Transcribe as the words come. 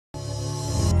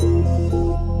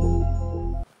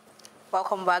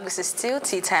Welcome back. This is still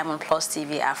Tea Time on Plus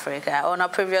TV Africa. On our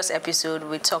previous episode,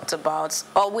 we talked about,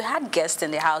 or we had guests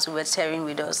in the house who were sharing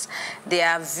with us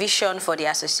their vision for the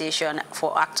Association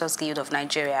for Actors Guild of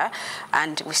Nigeria,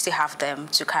 and we still have them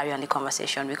to carry on the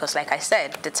conversation because, like I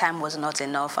said, the time was not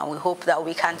enough, and we hope that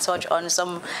we can touch on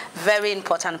some very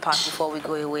important parts before we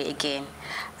go away again.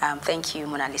 Thank you,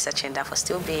 Monalisa Chinda, for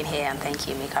still being here, and thank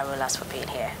you, Emeka Rollas, for being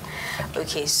here.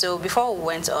 Okay, so before we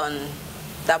went on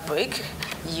that break,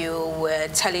 you were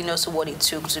telling us what it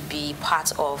took to be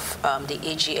part of the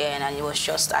AGN, and it was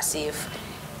just as if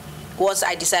once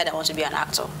I decide I want to be an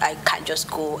actor, I can't just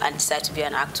go and decide to be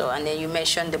an actor. And then you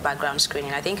mentioned the background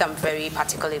screening. I think I'm very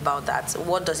particular about that.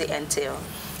 What does it entail?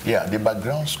 Yeah, the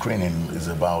background screening is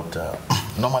about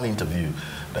normal interview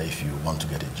that if you want to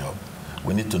get a job,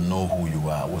 we need to know who you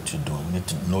are, what you do. We need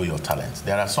to know your talents.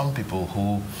 There are some people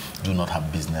who do not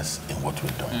have business in what we're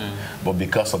doing. But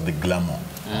because of the glamour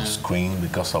on screen,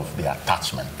 because of the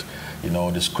attachment, you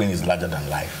know, the screen is larger than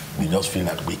life. We just feel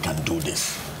that we can do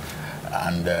this.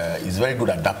 And it's very good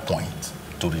at that point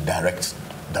to redirect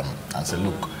them and say,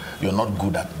 look, you're not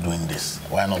good at doing this.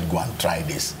 Why not go and try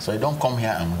this? So you don't come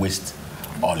here and waste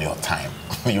all your time.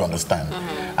 You understand?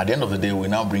 At the end of the day, we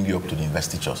now bring you up to the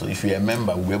investiture. So if you're a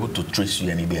member, we'll be able to trace you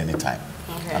any day, anytime.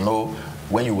 I know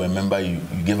when you were a member, you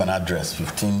gave an address,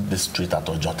 15 this street at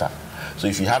Ojota. So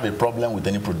if you have a problem with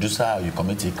any producer, or you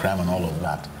commit a crime and all of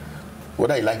that,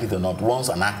 whether you like it or not, once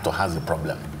an actor has a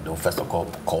problem, they'll first of all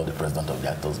call the president of the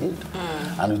Actors Guild.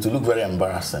 And it will look very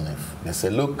embarrassing if they say,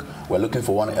 look, we're looking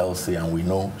for one LC and we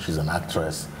know she's an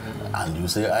actress. And you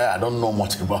say, I don't know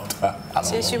much about her.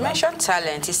 Since you mentioned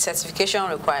talent, is certification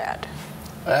required?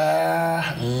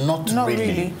 Not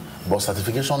really. But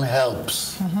certification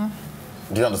helps.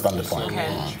 Do you understand the point?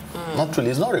 Okay. Not really,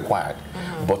 it's not required,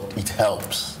 but it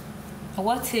helps.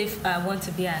 What if I want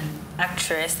to be an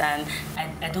actress and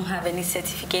I don't have any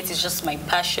certificate, it's just my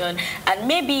passion, and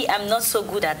maybe I'm not so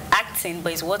good at acting,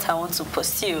 but it's what I want to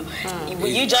pursue? Will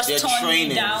you just turn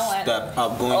me down? That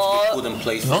are going to be put in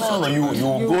place? No,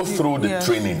 you go through the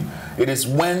training. It is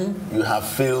when you have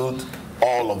failed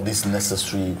all of these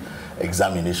necessary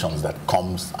examinations that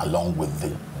comes along with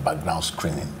the background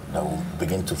screening that will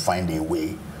begin to find a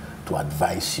way to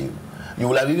advise you. You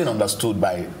will have even understood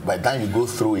by the time you go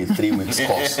through a 3-week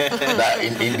course that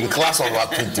in the class of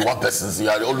about 21 persons, you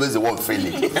are always the one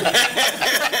failing. Before you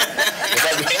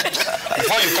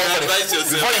come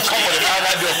for the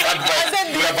final day of advice,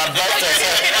 you have advised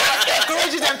yourself.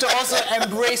 Encouraging them to also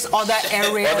embrace other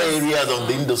areas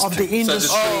of the industry.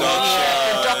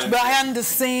 Behind the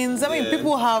scenes. I mean,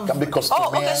 people have... Can be customary.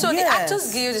 Oh, okay, so the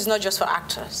Actors Guild is not just for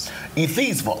actors? It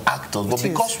is for actors, but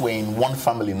because we're in one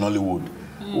family in Nollywood,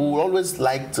 we will always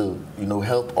like to,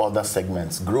 help other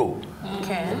segments grow.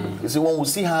 Okay. You see, when we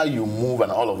see how you move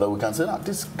and all of that, we can say,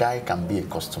 this guy can be a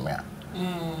costumer.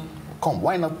 Come,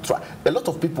 why not try? A lot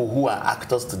of people who are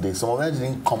actors today, some of them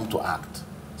didn't come to act.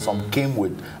 Some came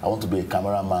with, I want to be a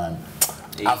cameraman.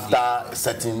 After a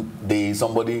certain day,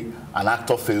 an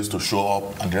actor fails to show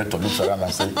up, and the director looks around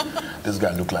and says, this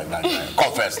guy look like that guy.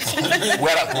 Come first.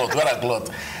 Wear a cloth.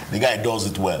 The guy does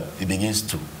it well. He begins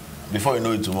to. Before you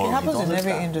know it tomorrow. It happens in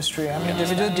every industry. I mean,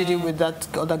 Davido did it with that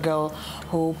other girl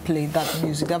who played that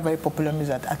music, that very popular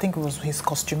music. I think it was his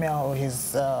costumier or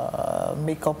his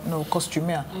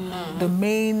costumier. The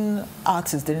main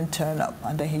artist didn't turn up,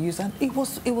 and then he used, and it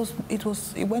went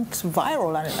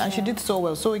viral, and she did so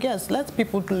well. So yes, let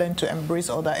people learn to embrace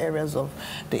other areas of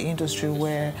the industry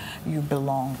where you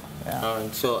belong. Yeah. All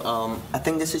right, so I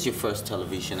think this is your first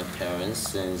television appearance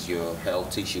since your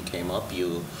health issue came up.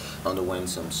 You underwent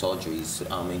some surgeries.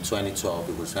 In 2012,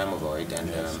 it was hemorrhoid,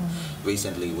 and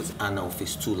recently it was anal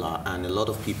fistula, and a lot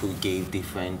of people gave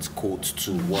different quotes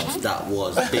to what that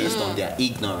was based on their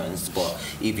ignorance. But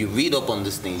if you read up on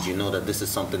these things, you know that this is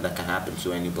something that can happen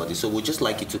to anybody. So we'd just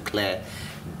like you to clear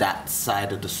that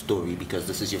side of the story, because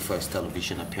this is your first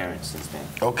television appearance since then.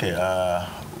 Okay.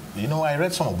 I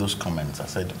read some of those comments. I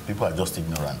said people are just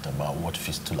ignorant about what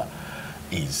fistula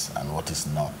is and what is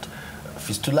not.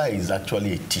 Fistula is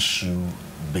actually a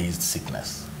tissue-based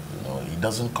sickness. It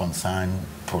doesn't concern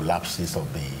prolapses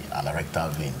of the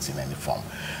anorectal veins in any form.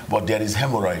 But there is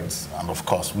hemorrhoids, and of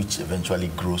course, which eventually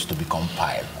grows to become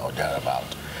pile or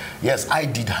thereabout. Yes, I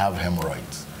did have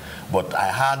hemorrhoids, but I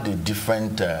had a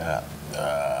different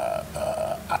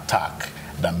attack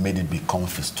that made it become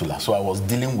fistula. So I was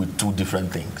dealing with two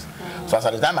different things. So as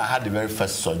at the time I had the very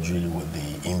first surgery with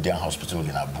the Indian hospital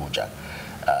in Abuja,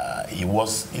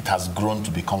 it has grown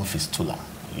to become fistula,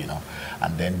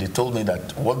 And then they told me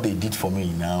that what they did for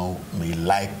me now may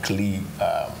likely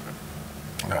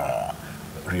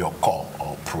reoccur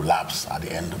or prolapse at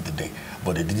the end of the day,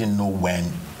 but they didn't know when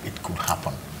it could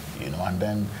happen, you know. And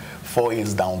then 4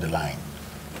 years down the line,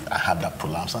 I had that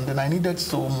prolapse, and then I needed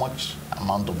so much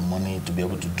amount of money to be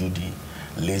able to do the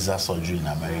laser surgery in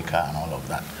America and all of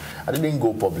that. I didn't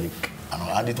go public,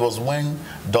 and it was when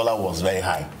dollar was very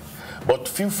high. But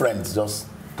few friends just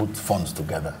put funds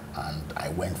together, and I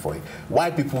went for it.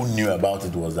 Why people knew about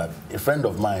it was that a friend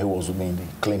of mine who was with me in the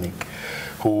clinic,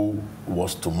 who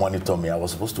was to monitor me, I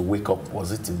was supposed to wake up,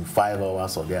 was it in 5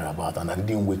 hours or thereabout, and I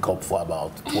didn't wake up for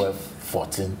about 12,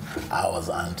 14 hours,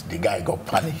 and the guy got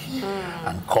panicked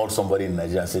and called somebody in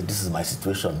Nigeria and said, this is my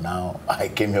situation now. I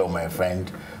came here with my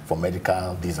friend for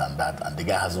medical, this and that, and the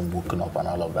guy hasn't woken up and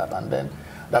all of that. And then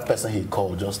that person he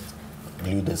called just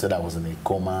believed, they said I was in a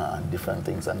coma and different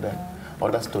things, and then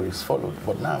other stories followed.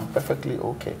 But now I'm perfectly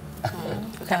okay.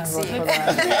 Can see.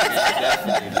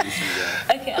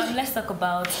 Okay, let's talk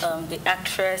about the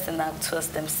actress and actors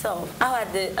themselves. How are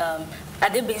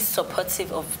they being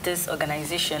supportive of this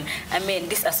organization? I mean,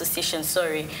 this association,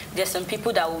 sorry. There's some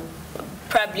people that will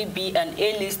probably be an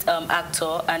A-list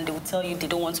actor, and they will tell you they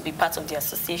don't want to be part of the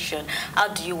association. How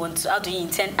do you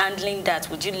intend handling that?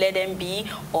 Would you let them be,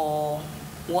 or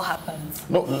what happens?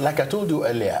 No, like I told you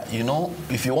earlier, you know,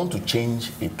 if you want to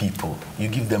change a people, you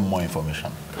give them more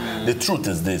information. The truth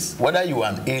is this: whether you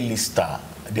are an A-lister,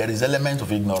 there is element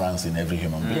of ignorance in every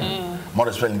human being, more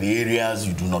especially in the areas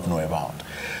you do not know about.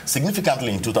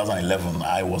 Significantly, in 2011,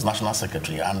 I was National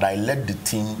Secretary, and I led the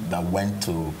team that went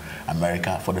to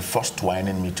America for the first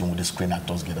twinning meeting with the Screen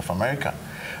Actors Guild of America.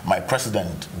 My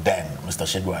president then, Mr.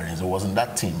 Shegu Arinze, was in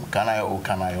that team.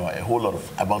 Kanayo, a whole lot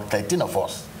of, about 13 of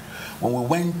us. When we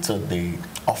went to the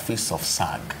office of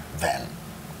SAG then,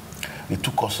 they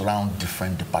took us around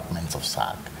different departments of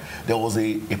SAG. There was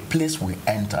a place we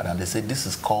entered, and they said, this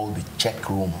is called the check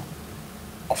room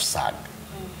of SAG.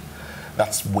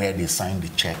 That's where they sign the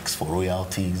checks for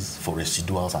royalties, for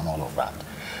residuals, and all of that.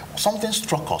 Something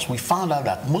struck us. We found out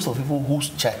that most of the people whose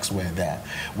checks were there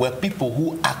were people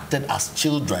who acted as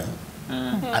children,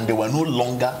 and they were no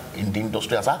longer in the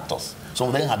industry as actors. Some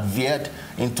of them had veered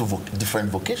into different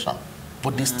vocation,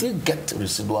 but they still get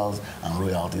residuals and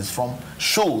royalties from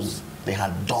shows they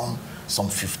had done some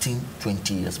 15,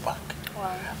 20 years back.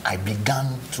 Wow. I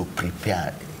began to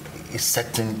prepare a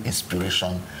certain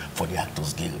inspiration for the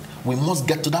Actors Guild. We must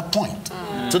get to that point.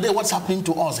 Today, what's happening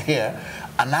to us here,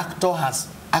 an actor has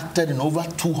acted in over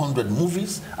 200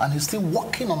 movies, and he's still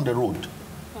walking on the road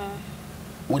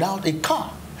without a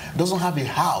car, doesn't have a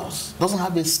house, doesn't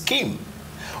have a scheme.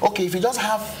 Okay, if you just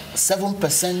have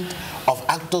 7% of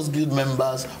Actors Guild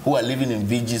members who are living in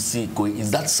VGC, is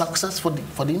that success for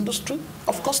the industry?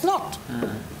 Of course not.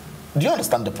 Do you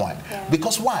understand the point? Yeah.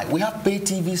 Because why? We have paid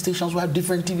TV stations, we have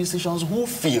different TV stations who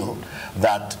feel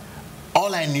that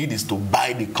all I need is to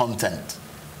buy the content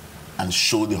and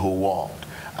show the whole world.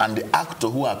 And the actor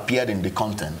who appeared in the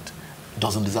content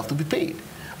doesn't deserve to be paid.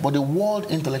 But the World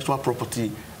Intellectual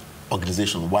Property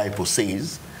Organization, WIPO,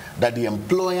 says that the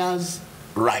employer's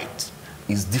right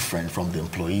is different from the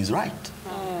employee's right.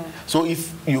 So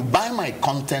if you buy my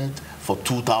content for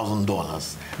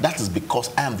 $2,000, that is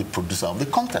because I am the producer of the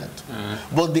content.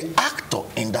 But the actor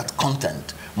in that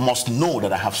content must know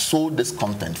that I have sold this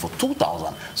content for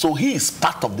 $2,000. So he is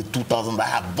part of the $2,000 that I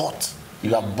have bought.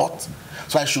 You have bought.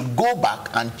 So I should go back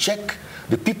and check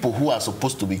the people who are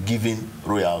supposed to be giving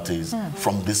royalties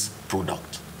from this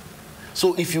product.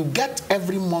 So if you get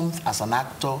every month as an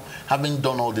actor, having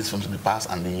done all these films in the past,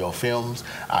 and in your films,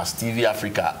 as TV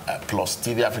Africa, plus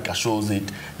TV Africa shows it,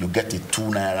 you get it 2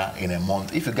 naira in a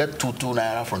month. If you get 2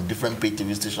 naira from different pay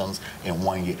TV stations in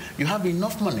 1 year, you have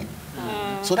enough money.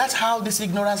 So that's how this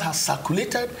ignorance has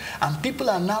circulated, and people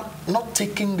are now not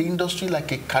taking the industry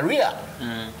like a career.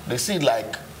 They see it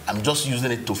like, I'm just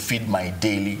using it to feed my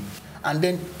daily, and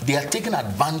then they are taking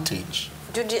advantage.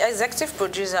 Do the executive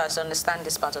producers understand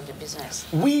this part of the business?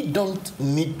 We don't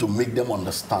need to make them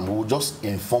understand. We'll just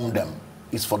inform them.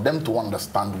 It's for them to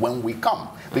understand when we come.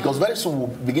 Because very soon we'll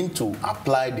begin to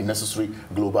apply the necessary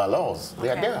global laws. They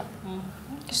are there.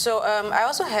 So I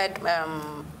also heard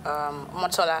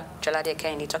Monalisa Chinda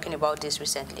Coker talking about this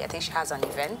recently. I think she has an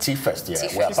event. T-Fest, yeah.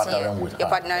 We are partnering with her. You're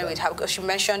partnering with her. Because she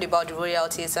mentioned about the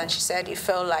royalties, and she said it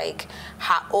felt like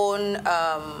her own...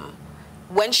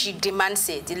 when she demands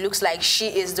it, it looks like she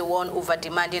is the one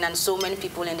over-demanding, and so many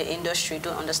people in the industry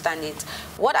don't understand it.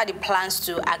 What are the plans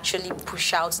to actually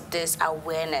push out this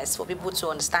awareness for people to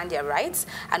understand their rights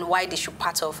and why they should be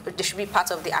part of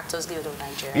the Actors Guild of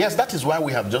Nigeria? Yes, that is why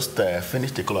we have just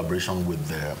finished a collaboration with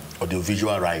the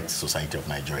Audiovisual Rights Society of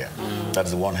Nigeria. That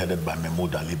is the one headed by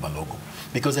Mahmoud Ali Balogo.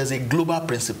 Because there's a global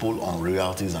principle on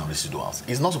royalties and residuals.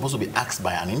 It's not supposed to be asked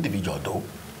by an individual, though.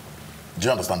 Do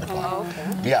you understand the point? Oh,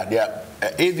 okay. Yeah,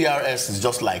 AVRS is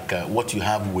just like what you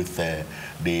have with the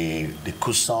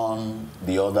Kusan,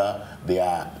 the other,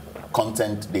 their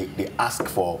content, they ask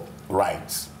for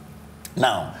rights.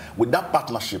 Now, with that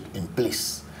partnership in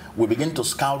place, we begin to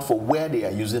scout for where they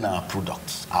are using our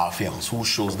products, our films, who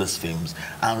shows these films,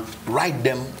 and write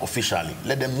them officially.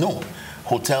 Let them know.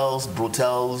 Hotels,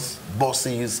 brotels,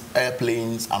 buses,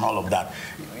 airplanes, and all of that.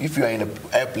 If you are in an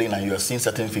airplane and you are seeing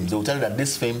certain films, they will tell you that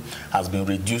this film has been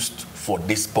reduced for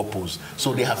this purpose.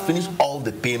 So they have finished all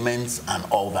the payments and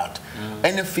all that.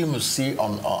 Any film you see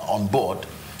on board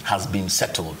has been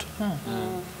settled.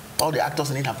 All the actors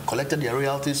in it have collected their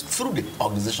royalties through the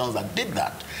organizations that did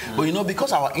that. But you know,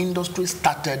 because our industry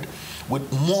started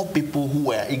with more people who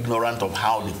were ignorant of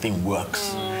how the thing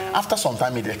works, after some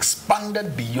time it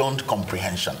expanded beyond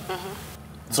comprehension.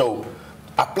 So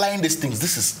applying these things,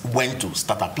 this is when to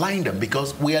start applying them,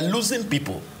 because we are losing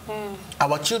people.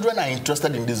 Our children are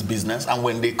interested in this business, and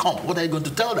when they come, what are you going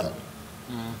to tell them?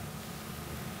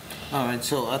 All right,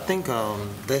 so I think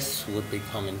this would be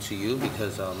coming to you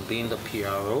because being the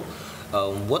PRO,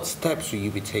 what steps will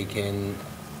you be taking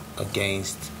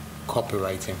against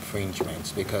copyright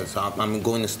infringements? Because I'm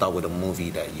going to start with a movie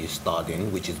that you starred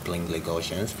in, which is Bling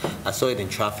Lagosians. I saw it in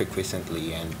traffic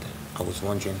recently, and I was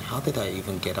wondering, how did I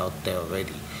even get out there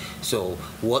already? So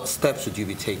what steps would you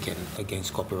be taking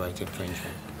against copyright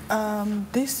infringement?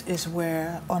 This is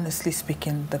where, honestly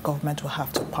speaking, the government will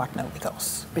have to partner with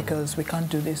us, because we can't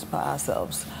do this by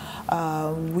ourselves.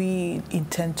 We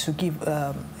intend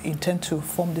to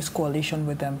form this coalition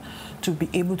with them to be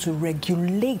able to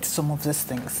regulate some of these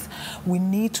things. They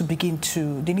need to begin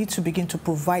to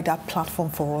provide that platform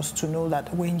for us to know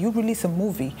that when you release a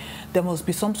movie, there must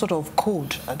be some sort of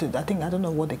code. I don't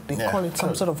know what they call it,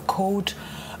 some sort of code.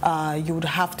 You would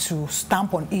have to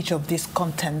stamp on each of these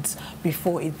contents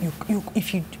before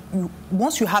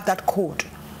once you have that code,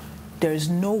 there is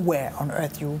nowhere on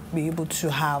earth you'll be able to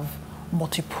have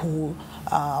multiple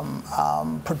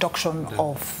production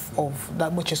of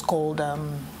that which is called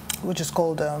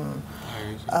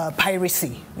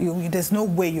piracy. There's no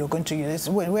way you're going to use this.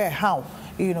 Where? How?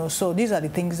 You know, so these are the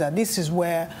things this is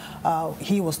where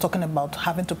he was talking about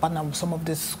having to partner with some of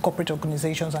these corporate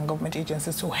organizations and government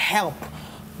agencies to help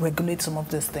regulate some of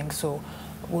these things. So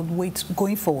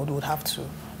going forward, we'll have to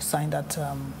sign that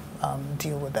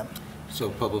deal with them. So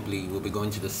probably we'll be going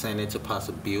to the Senate to pass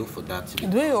a bill for that to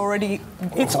be...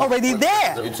 It's already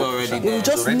there. It's already there. We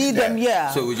just need them,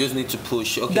 yeah. So we just need to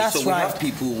push. Okay, That's so we right. have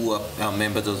people who are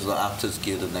members of the Actors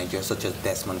Guild of Nigeria, such as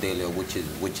Desmond Delia, which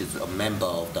is a member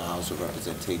of the House of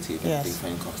Representatives in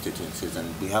different constituencies,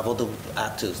 and we have other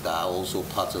actors that are also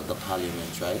part of the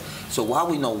parliament, right? So why are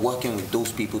we not working with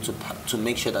those people to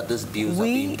make sure that these bills are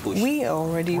being pushed?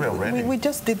 We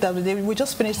just did that. We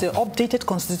just finished the updated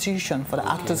constitution for the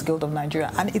Actors Guild of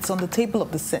Nigeria, and it's on the table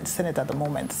of the Senate at the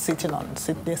moment,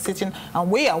 they're sitting,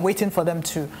 and we are waiting for them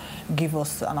to give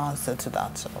us an answer to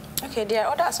that. So. Okay, there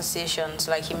are other associations,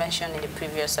 like he mentioned in the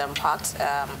previous part.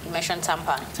 He mentioned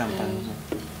TAMPAN.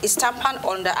 Is TAMPAN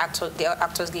under the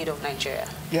Actors Guild of Nigeria?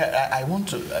 Yeah, I want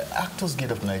to. Actors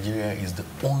Guild of Nigeria is the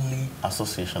only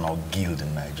association or guild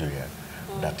in Nigeria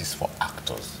that is for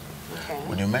actors. Okay.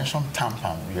 When you mention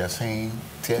TAMPAN, we are saying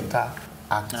theater,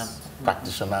 arts,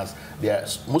 practitioners.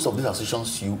 Most of these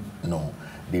associations,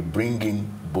 they bring in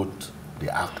both the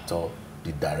actor,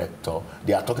 the director.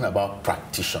 They are talking about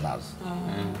practitioners.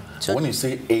 So when you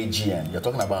say AGN, you're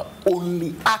talking about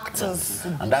only actors.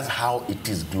 And that's how it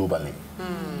is globally.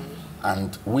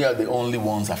 And we are the only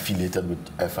ones affiliated with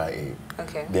FIA.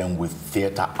 Okay. Then with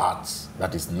theater arts,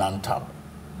 that is NANTAB.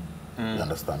 You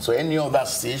understand? So any other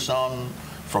association,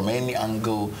 from any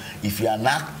angle, if you're an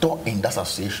actor in that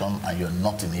association and you're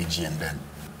not in AGN, then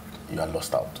you are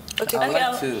lost out. Okay. I'd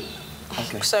like to...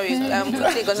 Okay. Sorry,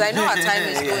 quickly, because I know our time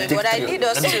is going, but I need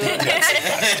us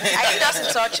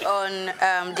to touch on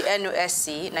the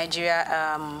NOSC, Nigeria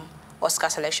Oscar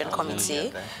Selection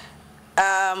Committee.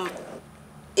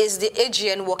 Is the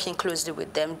AGN working closely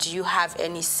with them? Do you have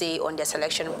any say on their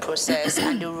selection process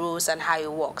and the rules and how it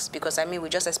works? Because, I mean, we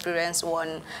just experienced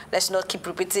one. Let's not keep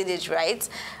repeating it, right?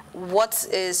 What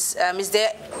is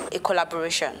there a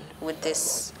collaboration with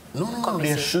this committee?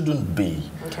 There shouldn't be.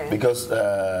 Okay. Because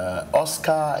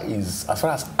Oscar is, as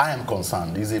far as I am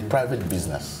concerned, is a private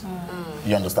business.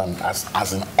 You understand? As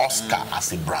an Oscar,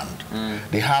 as a brand.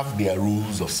 They have their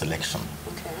rules of selection.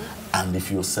 And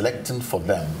if you're selecting for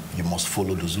them, you must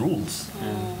follow those rules.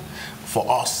 For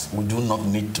us, we do not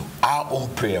need to. Our own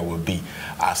prayer will be,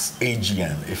 as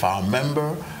AGN, if our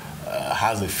member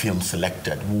has a film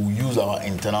selected, we'll use our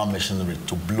internal machinery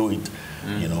to blow it,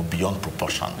 you know, beyond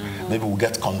proportion. Maybe we'll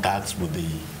get contacts with the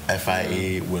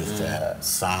FIA, with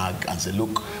SAG, and say,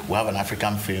 look, we have an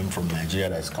African film from Nigeria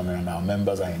that is coming, and our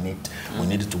members are in it. We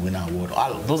need it to win an award.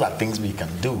 All those are things we can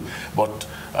do, but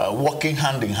working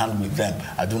hand in hand with them,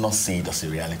 I do not see it as a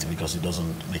reality because it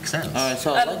doesn't make sense. All right,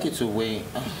 so I'd like you to weigh.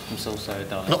 I'm so sorry,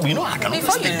 darling. No, you know, I can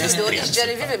Before you understand do, this. is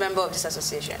Genevieve a member of this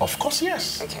association? Of course,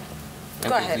 yes. Okay.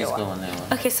 Go ahead, please Ewa. go on, Ewa.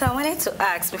 Okay, so I wanted to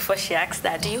ask, before she asks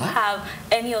that, do you have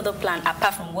any other plan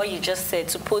apart from what you just said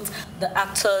to put the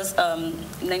actors,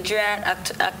 Nigerian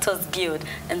Actors Guild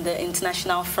in the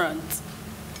international front?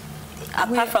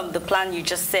 Apart from the plan you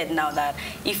just said now, that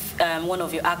if one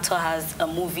of your actors has a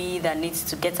movie that needs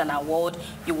to get an award,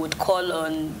 you would call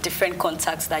on different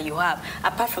contacts that you have.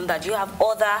 Apart from that, do you have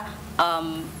other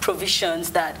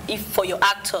provisions that if for your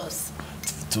actors?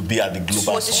 To be at the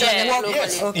global Position globally.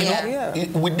 Yes, Okay. you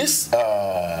know,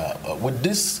 with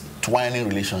this twining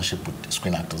relationship with the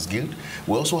Screen Actors Guild,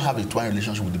 we also have a twining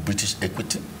relationship with the British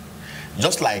Equity.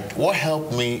 Just like what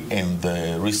helped me in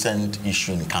the recent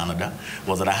issue in Canada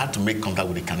was that I had to make contact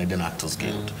with the Canadian Actors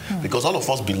Guild because all of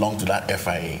us belong to that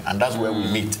FIA, and that's where we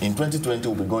meet. In 2020,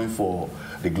 we'll be going for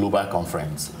the global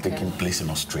conference taking place in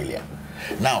Australia.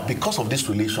 Now, because of this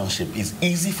relationship, it's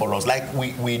easy for us. Like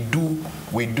we do.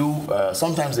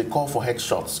 Sometimes they call for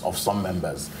headshots of some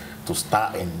members to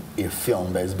star in a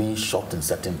film that is being shot in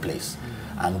certain place,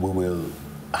 and we will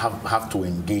have to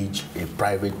engage a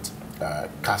private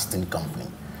casting company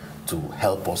to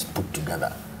help us put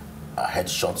together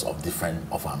headshots of different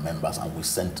of our members, and we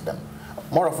sent them.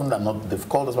 More often than not, they've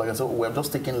called us back and said, oh, we're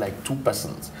just taking like 2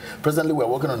 persons. Presently, we're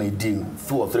working on a deal.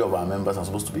 2 or 3 of our members are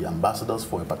supposed to be ambassadors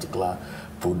for a particular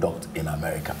product in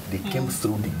America. They came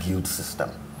through the guild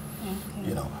system.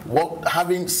 You know,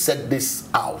 having set this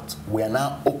out, we are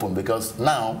now open because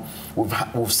now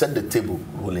we've set the table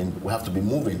rolling. We have to be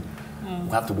moving. We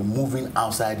have to be moving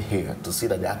outside here to see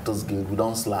that the Actors Guild, we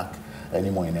don't slack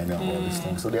anymore in any of all these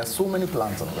things. So there are so many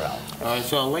plans on the ground. All right,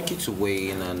 so I'd like you to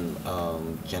weigh in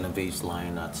on Genevieve's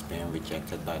line that's been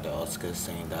rejected by the Oscars,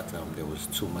 saying that there was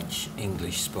too much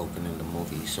English spoken in the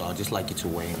movie. So I'd just like you to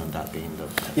weigh in on that being the...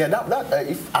 Yeah,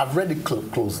 if I've read it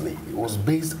closely, it was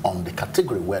based on the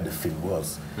category where the film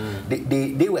was.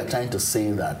 They were trying to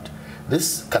say that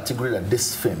this category that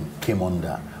this film came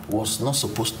under was not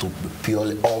supposed to be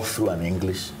purely all through an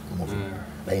English movie.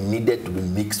 They needed to be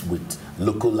mixed with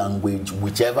local language,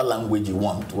 whichever language you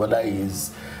want, whether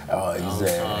it's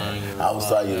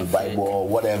Hausa, Yoruba, or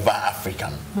whatever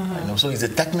African. You know, so it's a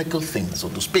technical thing, so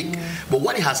to speak. But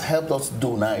what it has helped us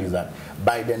do now is that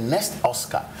by the next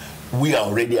Oscar, we are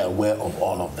already aware of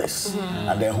all of this.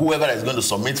 And then whoever is going to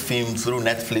submit films through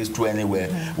Netflix, through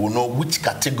anywhere, will know which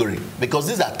category. Because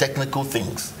these are technical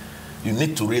things. You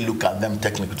need to really look at them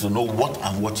technically to know what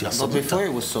and what you are submitting. But before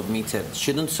it was submitted,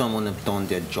 shouldn't someone have done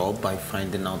their job by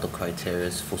finding out the criteria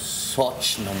for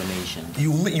such nomination?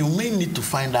 You may need to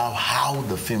find out how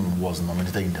the film was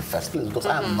nominated in the first place, because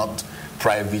I am not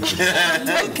private.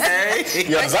 Okay.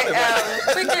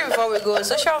 Quickly before we go,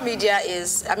 social media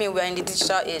is, I mean, we're in the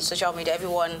digital age. Social media,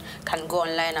 everyone can go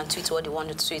online and tweet what they want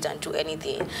to tweet and do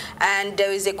anything. And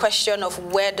there is a question of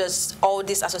where does all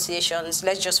these associations,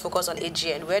 let's just focus on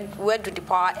AGN, where do the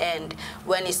power end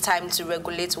when it's time to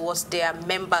regulate what their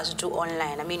members do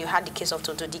online? I mean, you had the case of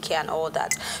Toto DK and all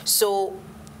that. So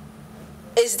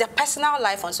is the personal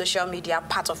life on social media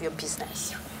part of your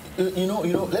business? You know,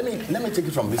 let me take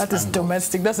it from this That is angle.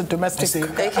 domestic. That's a domestic.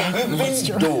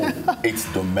 Even though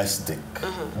it's domestic,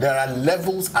 there are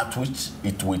levels at which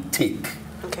it will take.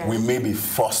 We may be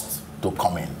forced to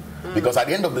come in. Because at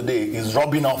the end of the day, it's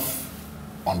rubbing off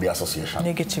on the association.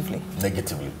 Negatively.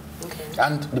 Negatively.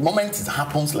 And the moment it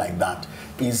happens like that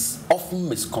is often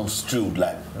misconstrued.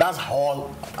 Like that's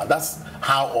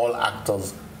how all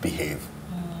actors behave.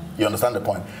 You understand the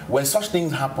point? When such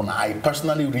things happen, I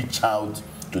personally reach out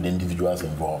to the individuals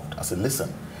involved. I said,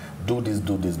 listen, do this,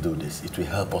 do this, do this. It will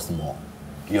help us more.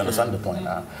 You understand the point?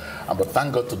 But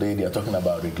thank God today they are talking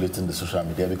about regulating the social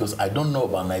media, because I don't know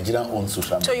about Nigerian-owned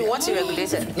social media. So you want to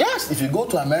regulate it? Yes, if you go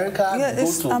to America, Yeah, go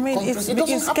to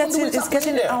countries, it's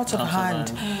getting out of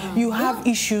hand. You have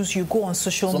issues, you go on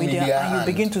social media and you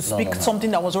begin to speak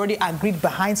something that was already agreed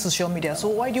behind social media. So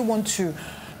why do you want to,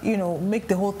 you know, make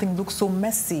the whole thing look so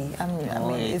messy? I mean,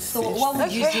 it's... So what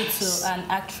would you do to an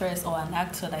actress or an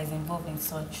actor that is involved in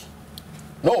such?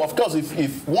 No, of course.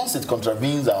 If once it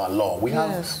contravenes our law, we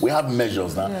have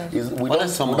measures now. We don't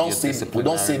say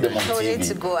them on TV. We need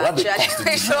to go. We have a Actually,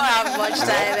 we constitution. don't have much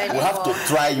time anymore. We have to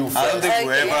try you first. I don't think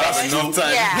we ever have enough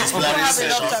time.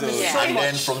 And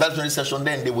then from that plenary session,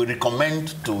 then they will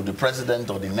recommend to the president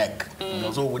or the NEC.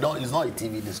 So we don't. It's not a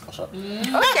TV discussion. Okay.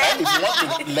 If you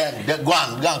want to learn, then go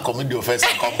and commit the offense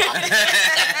and come back.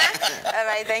 All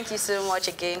right. Thank you so much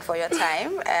again for your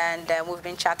time. And we've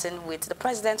been chatting with the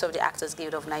president of the Actors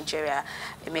Guild of Nigeria,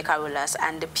 Emeka Rollas,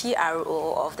 and the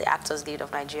PRO of the Actors Guild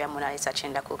of Nigeria, Monalisa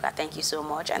Chinda Coker. Thank you so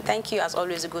much. And thank you, as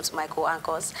always, to my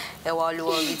co-anchors, Ewa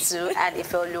Oluwabitu and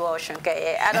Ife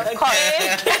Oluwa-Osunkeye. And of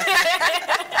course,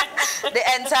 the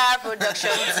entire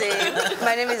production team.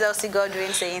 My name is Elsie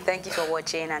Godwin saying thank you for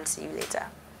watching and see you later.